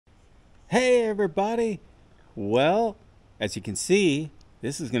Hey everybody! Well, as you can see,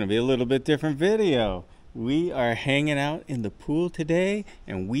 this is going to be a little bit different video. We are hanging out in the pool today,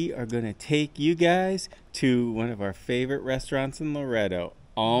 and we are going to take you guys to one of our favorite restaurants in Loreto,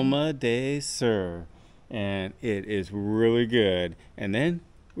 Alma de Sur. And it is really good. And then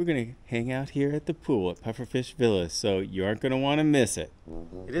we're going to hang out here at the pool at Pufferfishvillas, so you aren't going to want to miss it.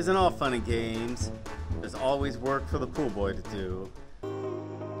 It isn't all fun and games. There's always work for the pool boy to do.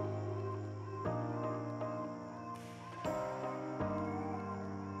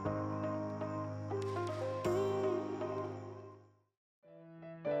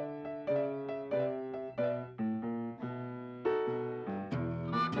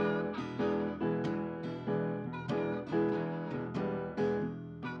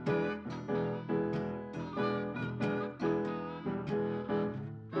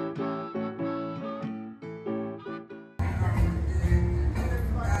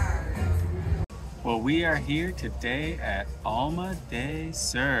 Well, we are here today at Alma de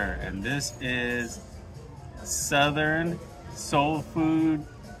Sur, and this is Southern soul food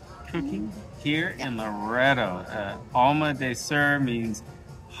cooking here in Loreto. Alma de Sur means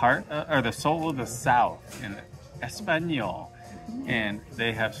heart, or the soul of the South in Espanol, and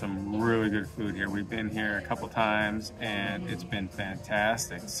they have some really good food here. We've been here a couple times, and it's been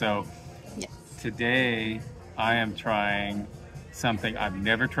fantastic. So today I am trying something I've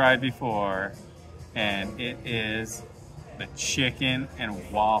never tried before, and it is the chicken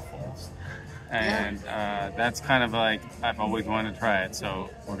and waffles. And that's kind of like, I've always wanted to try it, so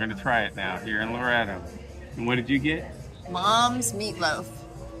we're gonna try it now here in Loreto. And what did you get? Mom's meatloaf.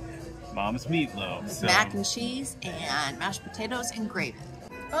 Mom's meatloaf. So. Mac and cheese and mashed potatoes and gravy.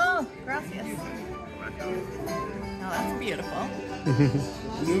 Oh, gracias. Oh, that's beautiful.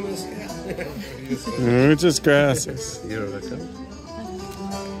 Muchas gracias.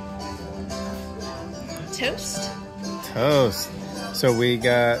 Toast. Toast. So you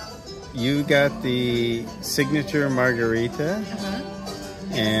got the signature margarita,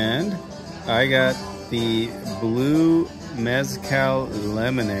 and I got the blue mezcal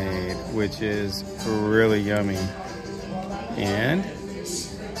lemonade, which is really yummy. And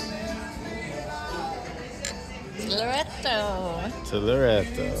Loreto. To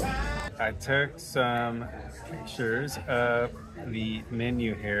Loreto. I took some pictures of the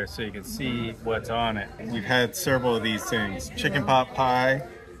menu here so you can see what's on it. We've had several of these things. Chicken pot pie,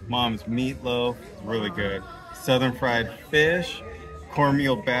 Mom's meatloaf, really good. Southern fried fish,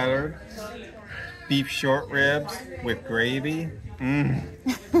 cornmeal battered, beef short ribs with gravy.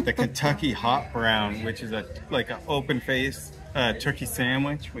 The Kentucky hot brown, which is like an open-faced turkey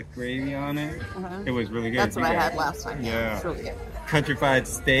sandwich with gravy on it. It was really good. That's what I had last time. Yeah. It's really good. Country fried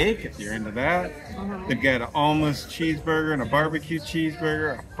steak, if you're into that. They've got an almost cheeseburger and a barbecue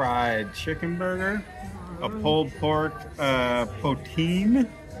cheeseburger, a fried chicken burger, a pulled pork poutine,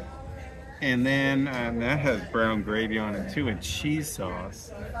 and then that has brown gravy on it too, and cheese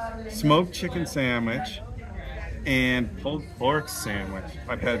sauce, smoked chicken sandwich, and pulled pork sandwich.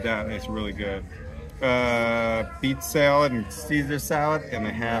 I've had that and it's really good. Beet salad and Caesar salad, and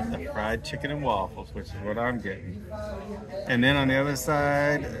they have the fried chicken and waffles, which is what I'm getting. And then on the other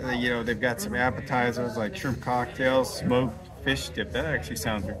side, they've got some appetizers like shrimp cocktails, smoked fish dip. That actually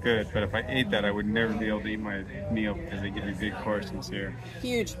sounds good, but if I ate that, I would never be able to eat my meal because they give you big portions here.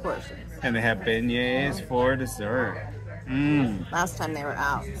 Huge portions. And they have beignets for dessert. Last time they were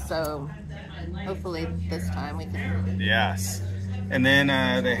out, so hopefully this time we can. Yes. And then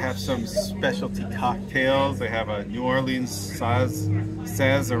they have some specialty cocktails. They have a New Orleans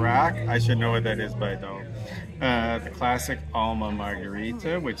Sazerac. I should know what that is, but I don't. The classic Alma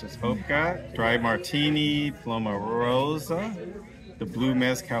Margarita, which is Hope got. Dry Martini, Paloma Rosa. The Blue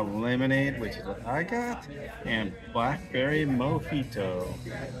Mezcal Lemonade, which is what I got. And Blackberry Mojito.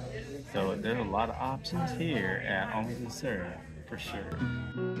 So there's a lot of options here at Alma de Sur, for sure.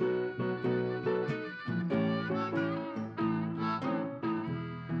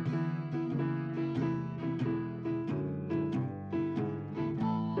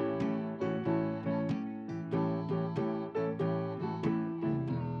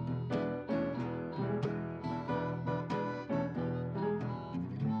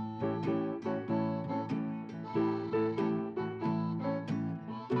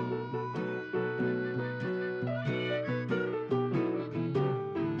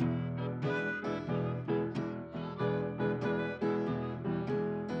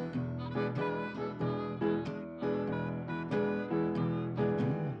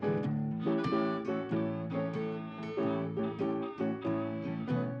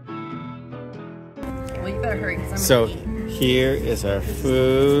 Well, you better hurry because I'm So gonna eat. Here is our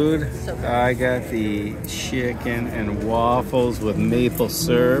food. So good. I got the chicken and waffles with maple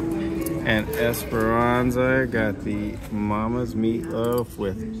syrup, and Esperanza got the mama's meatloaf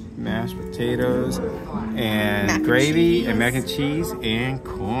with mashed potatoes and gravy and mac and cheese and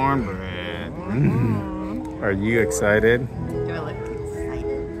cornbread. Are you excited? Do I look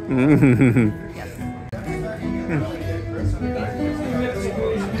excited? Yes.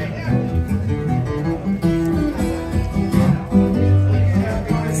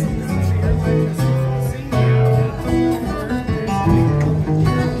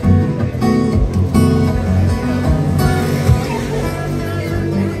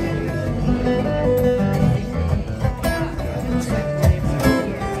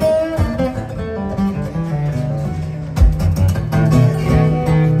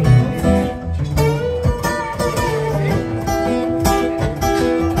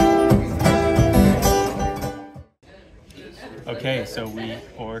 Okay, so we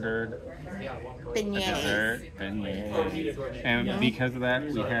ordered dessert, beignets, and because of that,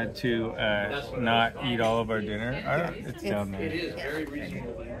 we had to not eat all of our dinner. It's down there.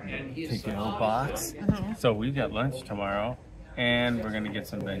 Take the little box. So we've got lunch tomorrow, and we're gonna get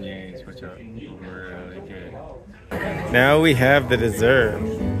some beignets, which are really good. Now we have the dessert.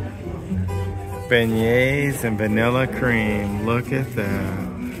 Beignets and vanilla cream. Look at that.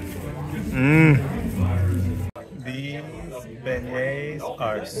 These beignets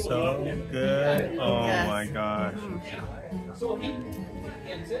are so good. Oh my gosh.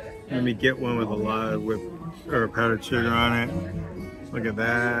 Let me get one with a lot of whipped or powdered sugar on it. Look at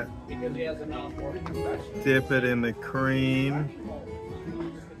that. Dip it in the cream.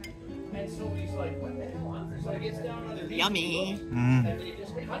 Yummy.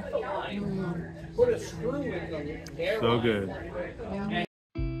 So good.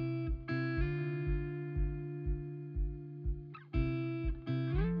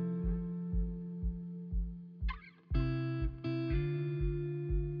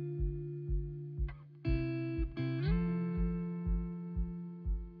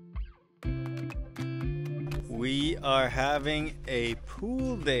 We are having a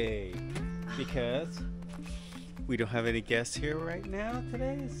pool day because we don't have any guests here right now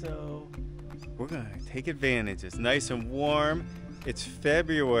today, so we're gonna take advantage. It's nice and warm. It's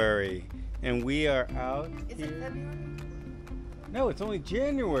February and we are out Is here. it February? No, it's only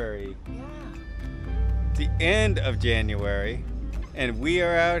January. Yeah. The end of January, and we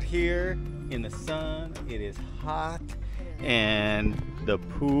are out here in the sun. It is hot and the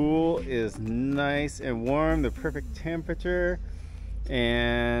pool is nice and warm, the perfect temperature.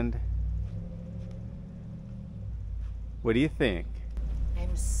 And what do you think?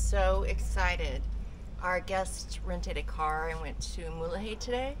 I'm so excited. Our guest rented a car and went to Mulahay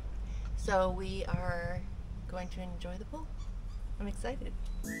today, so we are going to enjoy the pool. I'm excited.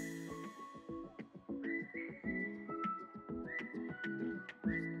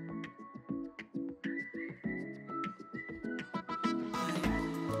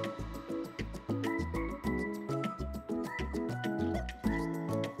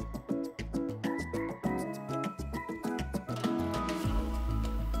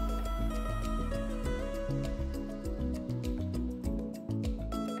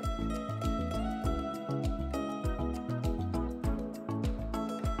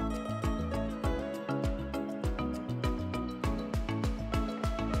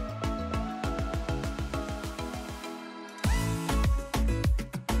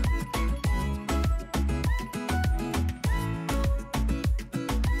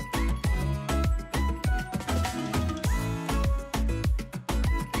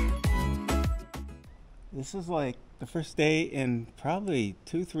 This is like the first day in probably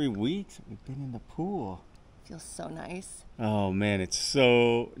 2-3 weeks we've been in the pool. Feels so nice. Oh man, it's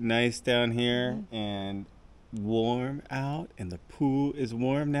so nice down here and warm out, and the pool is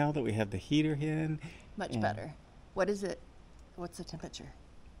warm now that we have the heater in. Much better. What is it? What's the temperature?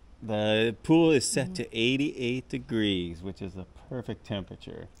 The pool is set to 88 degrees, which is a perfect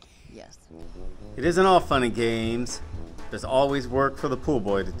temperature. Yes. It isn't all fun and games. There's always work for the pool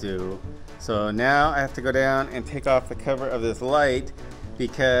boy to do. So now I have to go down and take off the cover of this light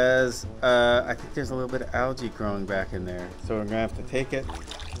because I think there's a little bit of algae growing back in there. So we're gonna have to take it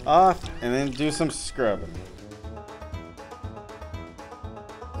off and then do some scrubbing.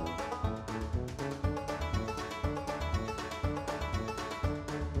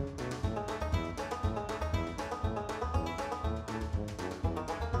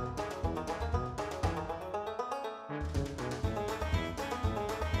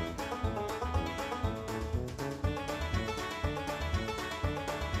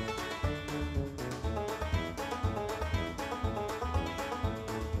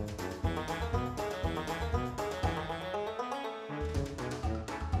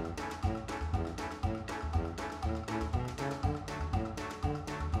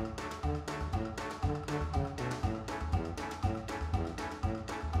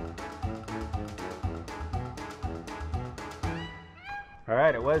 All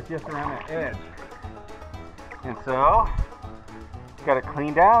right, it was just around the edge. And so, got it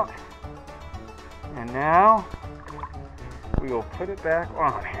cleaned out. And now, we will put it back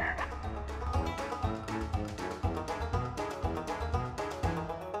on here.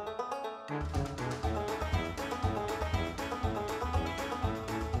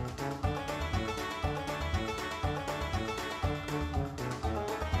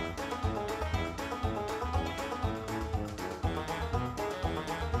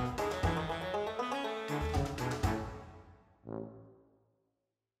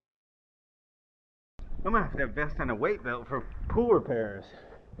 I'm gonna have to invest in a weight belt for pool repairs.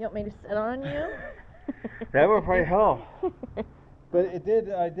 You want me to sit on you? That would probably help. But I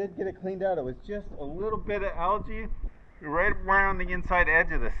did get it cleaned out. It was just a little bit of algae right around the inside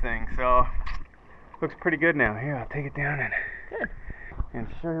edge of this thing. So, looks pretty good now. Here, I'll take it down and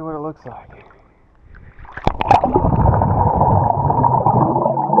show you what it looks like.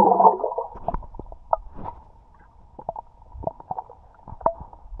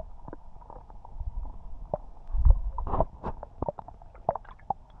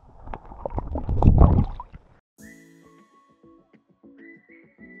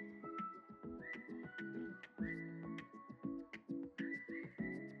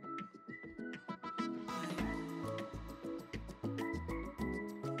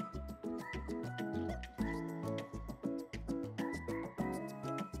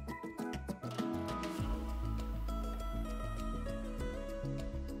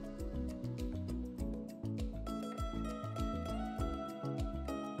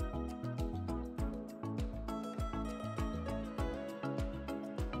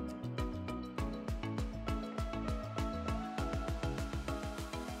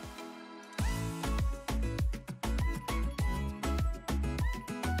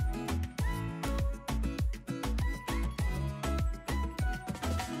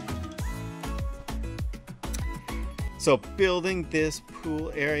 So building this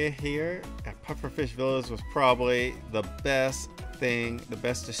pool area here at Pufferfish Villas was probably the best thing, the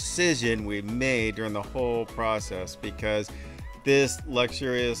best decision we made during the whole process, because this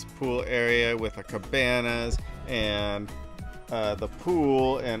luxurious pool area with the cabanas and the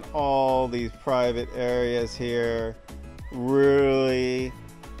pool and all these private areas here really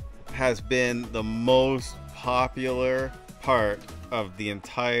has been the most popular part of the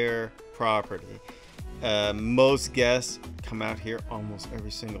entire property. Most guests come out here almost every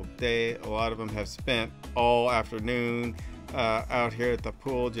single day. A lot of them have spent all afternoon out here at the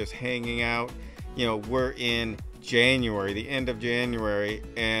pool just hanging out. You know, we're in January, the end of January,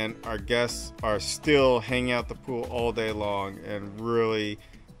 and our guests are still hanging out the pool all day long and really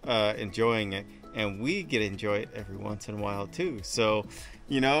enjoying it. And we get to enjoy it every once in a while too. So,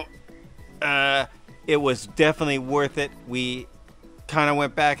 you know, it was definitely worth it. We kind of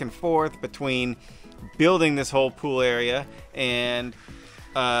went back and forth between building this whole pool area and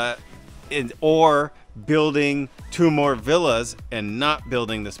or building 2 more villas and not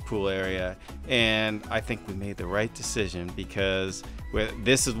building this pool area. And I think we made the right decision, because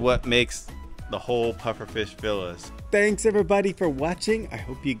this is what makes the whole Pufferfish Villas. Thanks everybody for watching. I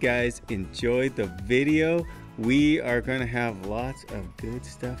hope you guys enjoyed the video. We are going to have lots of good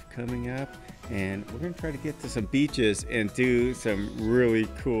stuff coming up, and we're going to try to get to some beaches and do some really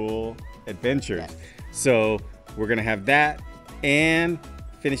cool adventures. Yes. So we're going to have that and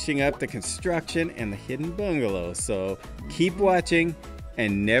finishing up the construction and the hidden bungalow. So keep watching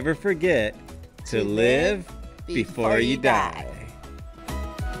and never forget to live before you die.